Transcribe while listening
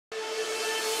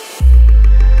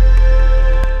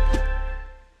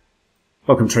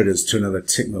Welcome traders to another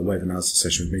Tickmill wave analysis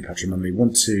session with me, Patrick. And we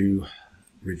want to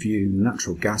review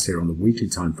natural gas here on the weekly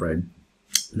time frame,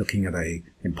 looking at a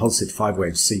impulsive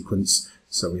 5-wave sequence.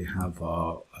 So we have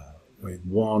our wave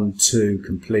 1, 2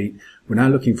 complete. We're now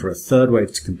looking for a third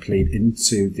wave to complete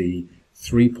into the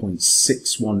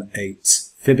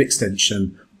 3.618 fib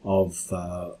extension of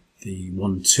the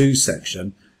 1-2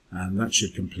 section, and that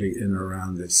should complete in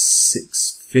around this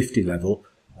 650 level.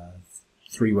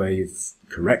 3-wave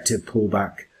corrective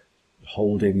pullback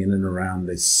holding in and around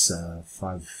this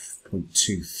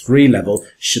 5.23 level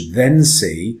should then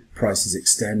see prices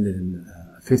extend in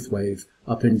a fifth wave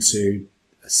up into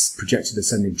a projected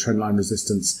ascending trendline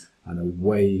resistance and a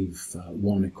wave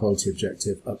 1 equality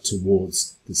objective up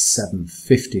towards the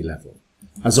 750 level.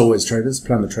 As always, traders,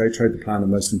 plan the trade, trade the plan,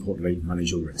 and most importantly,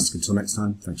 manage your risk. Until next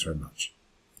time, thanks very much.